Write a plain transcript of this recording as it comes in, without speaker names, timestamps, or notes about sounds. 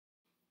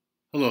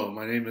Hello,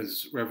 my name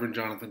is Reverend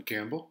Jonathan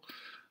Campbell.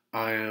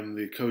 I am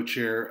the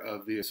co-chair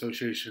of the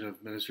Association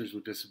of Ministers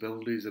with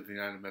Disabilities of the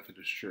United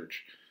Methodist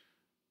Church.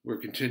 We're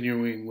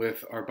continuing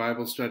with our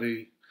Bible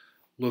study,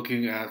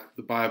 looking at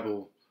the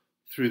Bible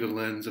through the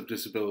lens of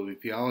disability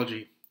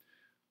theology.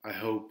 I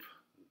hope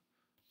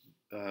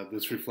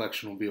this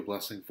reflection will be a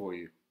blessing for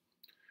you.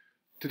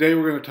 Today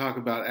we're going to talk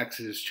about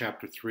Exodus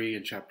chapter 3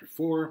 and chapter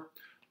 4.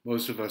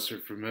 Most of us are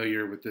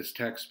familiar with this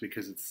text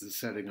because it's the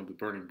setting of the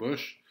burning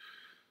bush.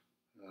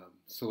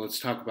 So let's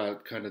talk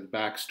about kind of the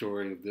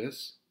backstory of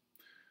this.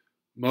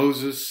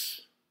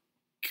 Moses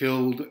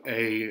killed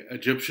an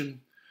Egyptian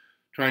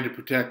trying to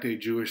protect a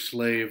Jewish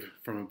slave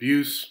from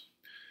abuse.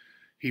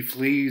 He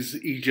flees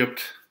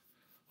Egypt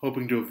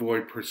hoping to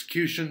avoid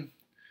persecution.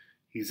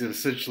 He's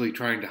essentially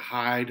trying to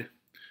hide.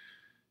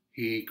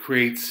 He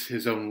creates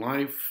his own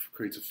life,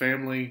 creates a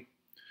family,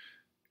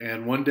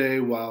 and one day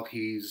while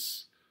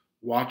he's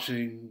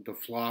watching the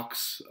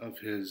flocks of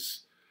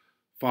his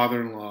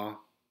father-in-law,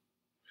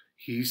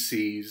 he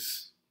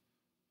sees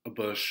a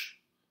bush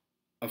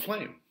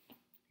aflame.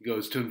 He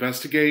goes to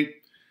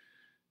investigate,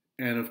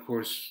 and of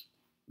course,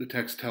 the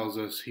text tells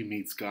us he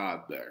meets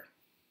God there.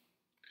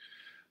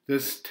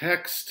 This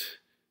text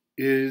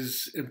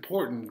is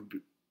important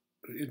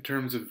in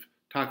terms of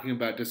talking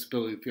about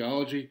disability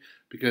theology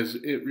because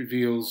it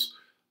reveals,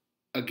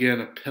 again,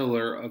 a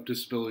pillar of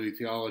disability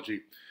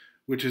theology,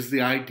 which is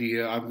the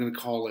idea, I'm going to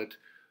call it,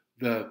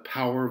 the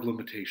power of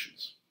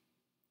limitations.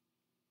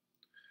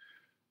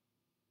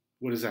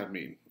 What does that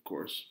mean, of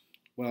course?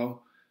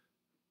 Well,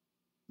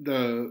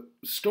 the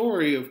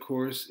story, of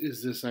course,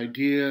 is this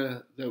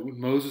idea that when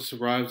Moses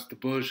arrives at the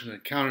bush and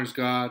encounters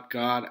God,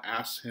 God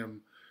asks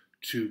him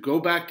to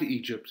go back to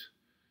Egypt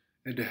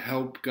and to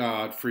help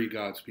God free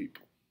God's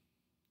people.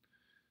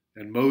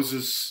 And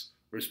Moses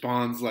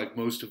responds like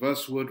most of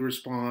us would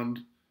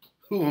respond,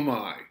 "Who am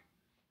I?"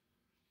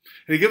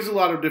 And he gives a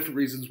lot of different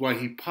reasons why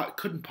he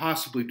couldn't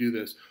possibly do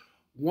this.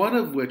 One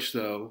of which,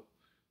 though,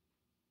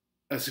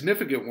 a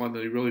significant one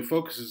that he really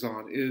focuses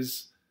on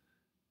is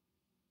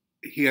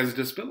he has a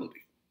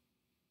disability.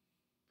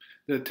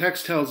 The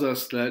text tells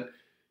us that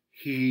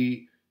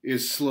he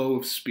is slow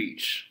of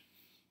speech.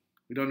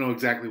 We don't know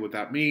exactly what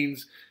that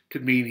means. It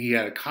could mean he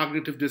had a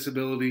cognitive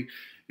disability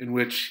in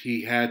which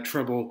he had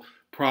trouble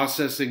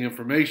processing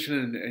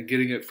information and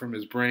getting it from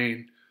his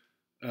brain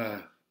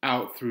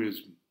out through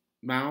his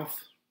mouth.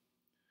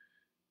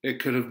 It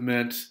could have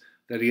meant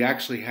that he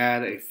actually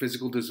had a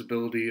physical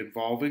disability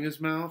involving his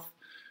mouth.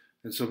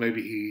 And so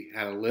maybe he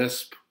had a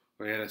lisp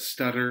or he had a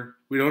stutter.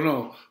 We don't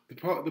know.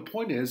 The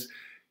point is,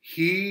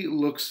 he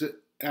looks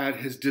at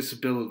his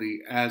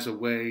disability as a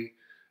way,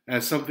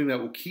 as something that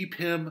will keep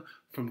him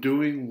from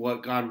doing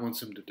what God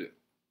wants him to do.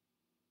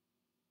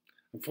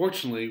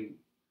 Unfortunately,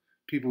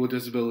 people with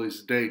disabilities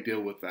today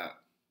deal with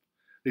that.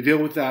 They deal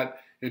with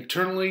that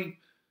internally.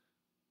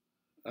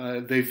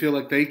 They feel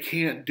like they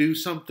can't do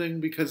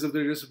something because of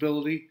their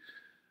disability,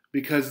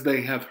 because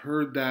they have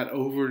heard that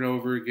over and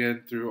over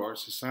again through our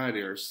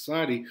society. Our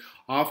society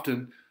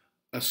often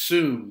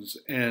assumes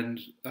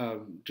and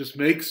just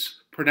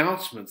makes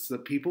pronouncements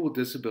that people with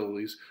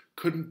disabilities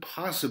couldn't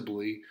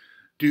possibly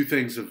do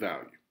things of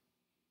value.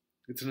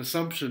 It's an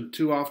assumption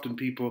too often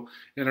people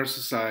in our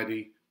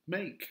society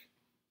make.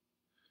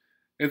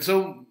 And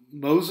so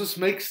Moses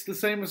makes the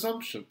same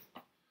assumption.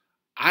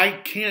 I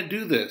can't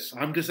do this.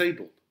 I'm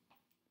disabled.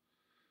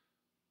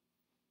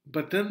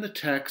 But then the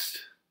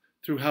text,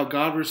 through how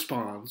God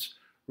responds,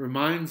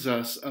 reminds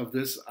us of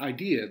this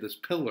idea, this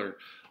pillar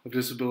of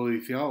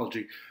disability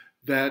theology,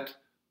 that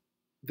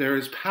there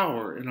is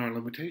power in our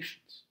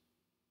limitations.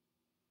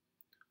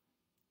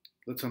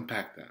 Let's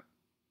unpack that.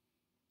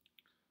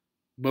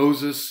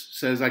 Moses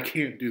says, I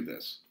can't do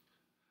this.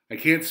 I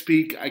can't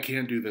speak, I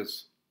can't do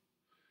this.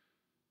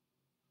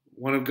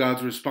 One of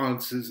God's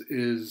responses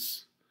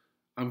is,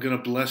 I'm going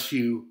to bless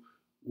you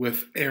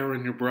with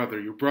Aaron, your brother.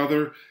 Your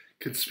brother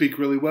can speak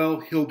really well.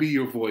 He'll be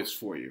your voice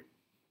for you.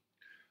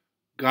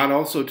 God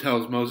also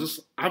tells Moses,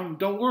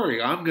 don't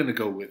worry, I'm going to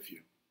go with you.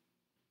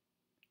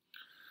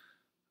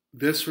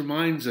 This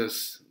reminds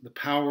us the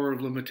power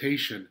of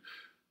limitation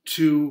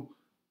to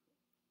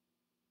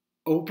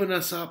open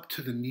us up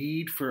to the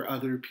need for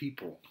other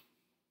people.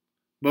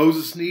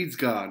 Moses needs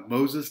God.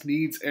 Moses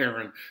needs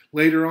Aaron.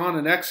 Later on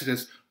in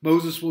Exodus,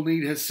 Moses will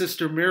need his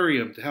sister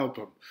Miriam to help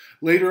him.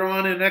 Later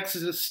on in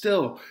Exodus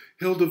still,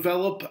 he'll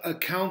develop a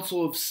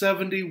council of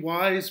 70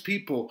 wise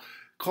people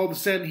called the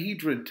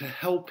Sanhedrin to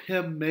help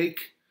him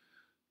make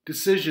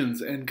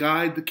decisions and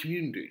guide the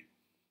community.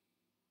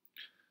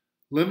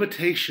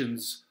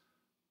 Limitations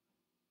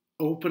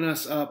open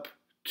us up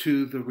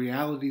to the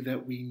reality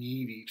that we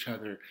need each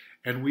other,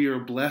 and we are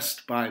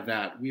blessed by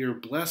that. We are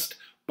blessed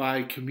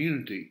by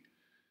community.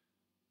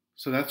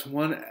 So that's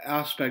one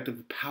aspect of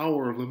the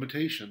power of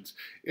limitations.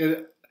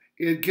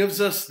 It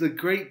gives us the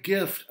great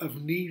gift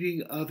of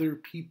needing other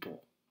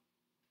people,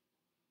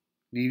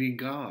 needing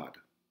God.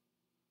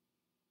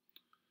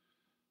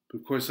 But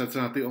of course, that's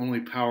not the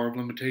only power of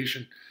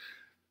limitation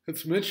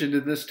that's mentioned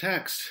in this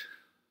text.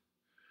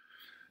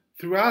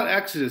 throughout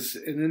Exodus,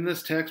 and in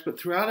this text, but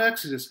throughout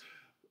Exodus,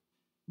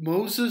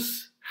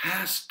 Moses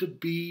has to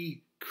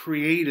be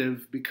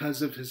creative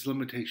because of his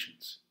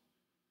limitations.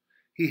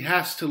 He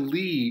has to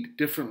lead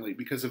differently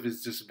because of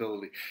his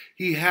disability.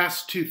 He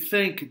has to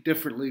think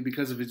differently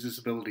because of his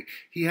disability.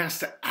 He has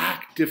to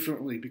act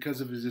differently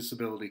because of his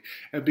disability.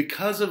 And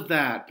because of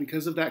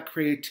that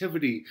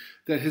creativity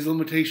that his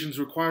limitations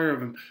require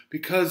of him,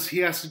 because he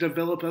has to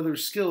develop other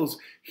skills,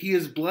 he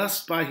is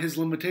blessed by his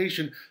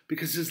limitation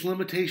because his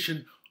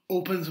limitation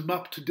opens him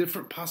up to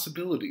different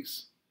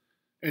possibilities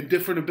and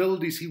different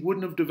abilities he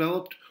wouldn't have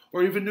developed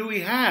or even knew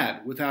he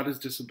had without his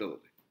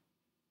disability.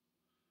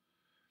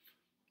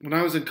 When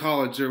I was in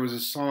college, there was a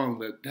song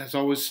that has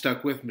always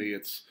stuck with me.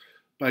 It's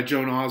by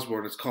Joan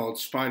Osborne. It's called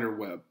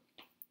Spiderweb.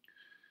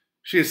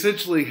 She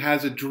essentially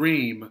has a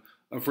dream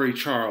of Ray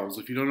Charles.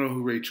 If you don't know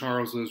who Ray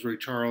Charles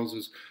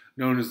is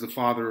known as the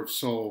father of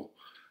soul.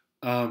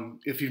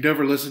 If you've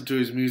never listened to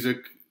his music,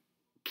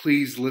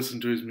 please listen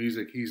to his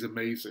music. He's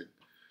amazing.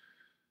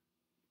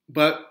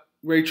 But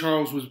Ray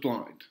Charles was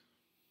blind.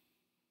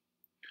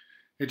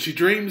 And she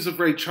dreams of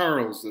Ray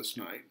Charles this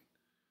night.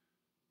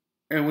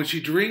 And when she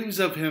dreams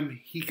of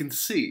him, he can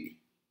see.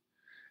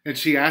 And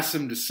she asks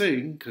him to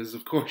sing, because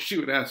of course she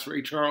would ask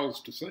Ray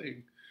Charles to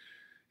sing.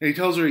 And he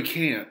tells her he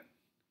can't.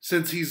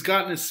 Since he's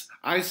gotten his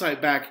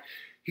eyesight back,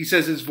 he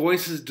says his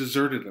voice has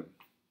deserted him.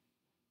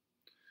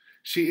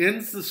 She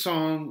ends the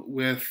song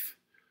with,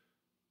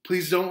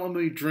 "Please don't let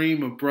me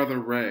dream of Brother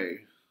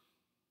Ray."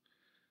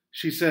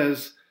 She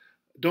says,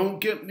 "Don't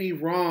get me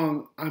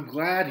wrong, I'm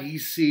glad he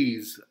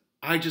sees.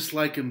 I just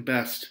like him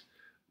best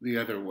the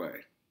other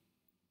way."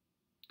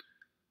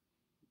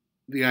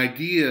 The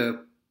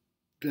idea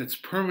that's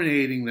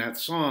permeating that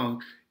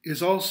song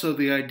is also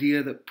the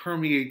idea that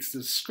permeates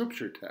the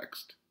scripture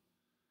text.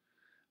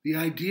 The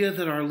idea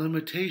that our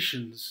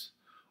limitations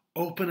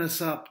open us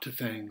up to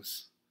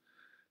things,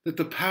 that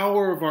the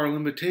power of our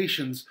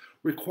limitations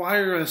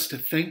require us to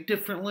think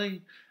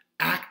differently,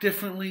 act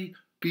differently,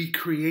 be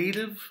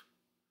creative,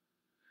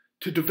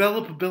 to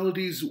develop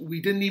abilities we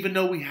didn't even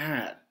know we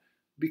had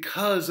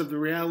because of the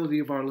reality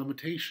of our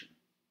limitation.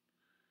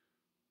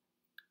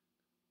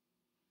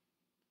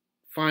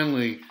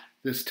 Finally,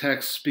 this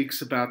text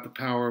speaks about the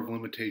power of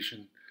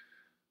limitation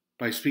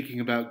by speaking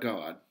about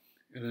God,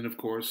 and then, of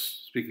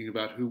course, speaking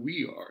about who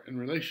we are in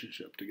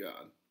relationship to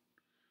God.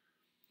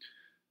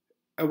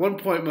 At one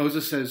point,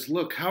 Moses says,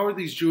 "Look, how are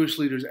these Jewish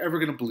leaders ever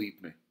going to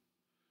believe me?"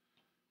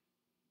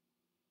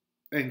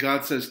 And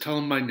God says, "Tell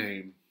them my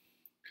name."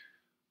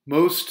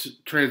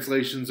 Most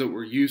translations that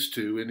we're used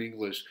to in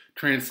English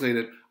translate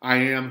it, "I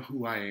am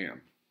who I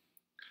am."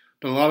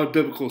 But a lot of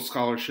biblical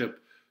scholarship,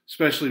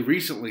 especially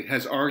recently,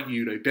 has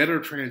argued a better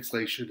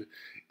translation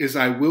is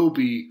 "I will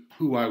be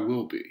who I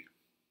will be."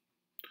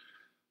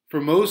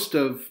 For most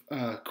of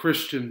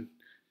Christian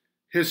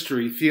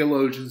history,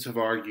 theologians have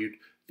argued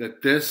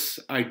that this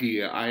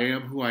idea, "I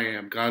am who I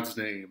am," God's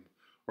name,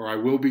 or "I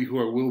will be who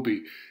I will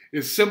be,"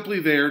 is simply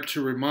there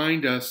to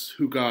remind us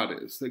who God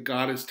is, that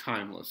God is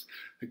timeless,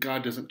 that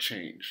God doesn't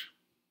change.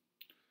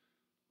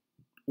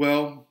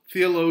 Well,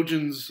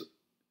 theologians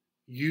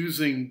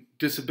using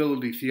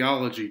disability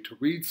theology to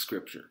read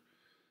Scripture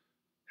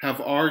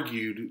have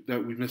argued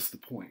that we miss the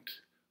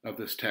point of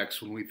this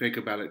text when we think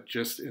about it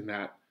just in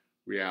that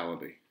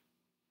reality.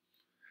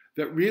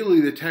 That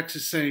really the text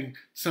is saying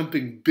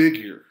something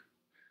bigger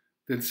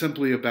than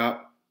simply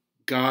about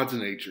God's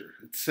nature.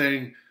 It's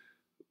saying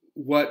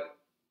what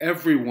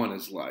everyone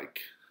is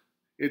like.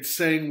 It's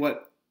saying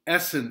what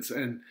essence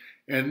and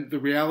the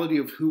reality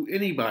of who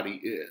anybody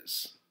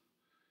is.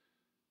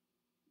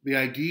 The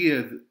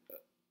idea,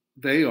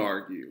 they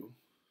argue,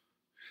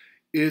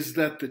 is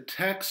that the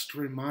text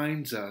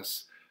reminds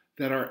us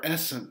that our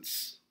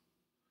essence,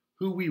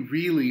 who we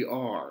really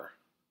are,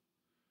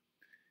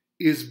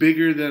 is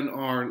bigger than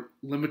our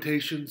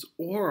limitations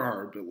or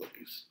our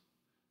abilities.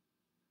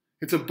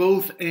 It's a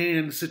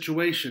both-and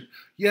situation.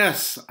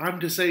 Yes, I'm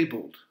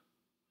disabled,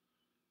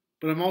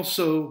 but I'm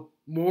also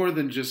more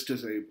than just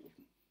disabled.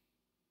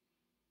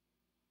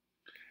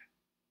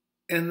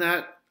 And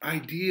that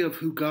idea of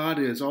who God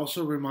is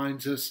also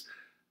reminds us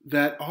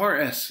that our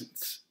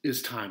essence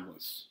is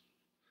timeless.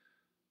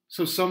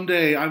 So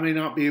someday I may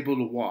not be able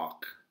to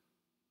walk.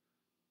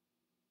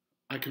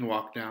 I can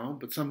walk now,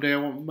 but someday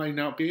I might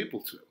not be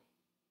able to.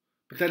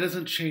 But that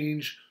doesn't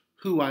change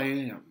who I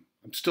am.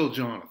 I'm still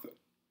Jonathan.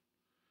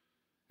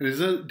 And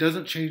it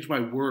doesn't change my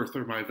worth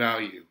or my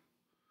value,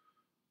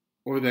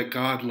 or that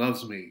God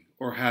loves me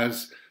or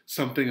has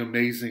something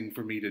amazing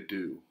for me to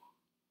do.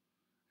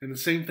 And the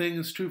same thing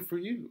is true for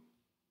you.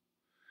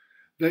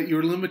 That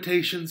your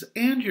limitations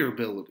and your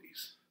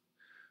abilities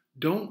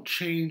don't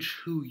change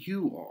who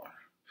you are.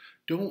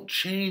 Don't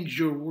change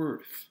your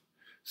worth.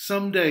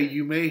 Someday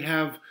you may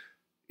have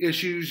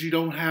issues you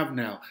don't have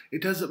now.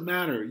 It doesn't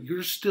matter.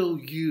 You're still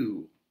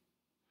you.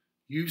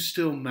 You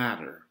still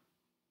matter.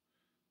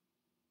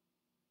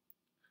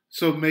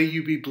 So may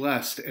you be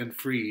blessed and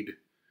freed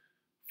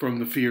from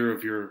the fear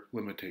of your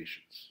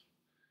limitations.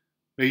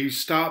 May you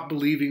stop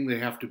believing they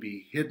have to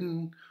be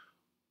hidden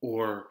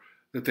or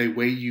that they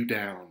weigh you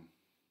down.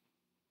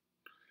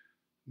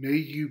 May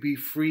you be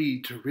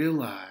free to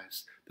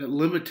realize that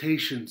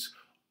limitations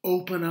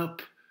open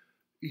up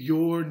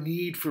your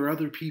need for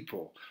other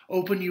people,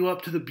 open you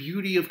up to the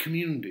beauty of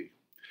community.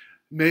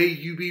 May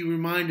you be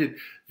reminded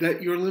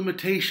that your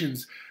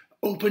limitations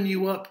open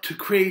you up to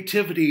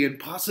creativity and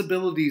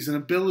possibilities and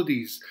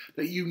abilities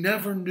that you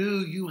never knew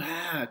you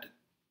had.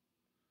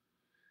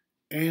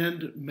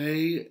 And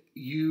may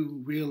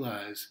you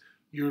realize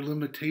your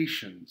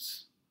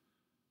limitations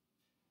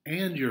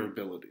and your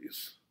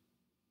abilities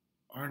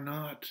are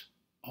not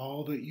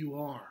all that you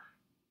are,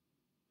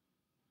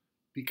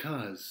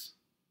 because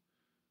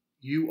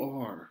you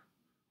are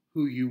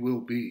who you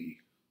will be.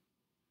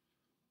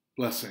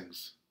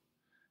 Blessings.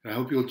 And I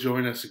hope you'll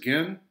join us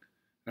again.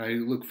 I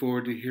look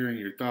forward to hearing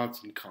your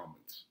thoughts and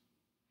comments.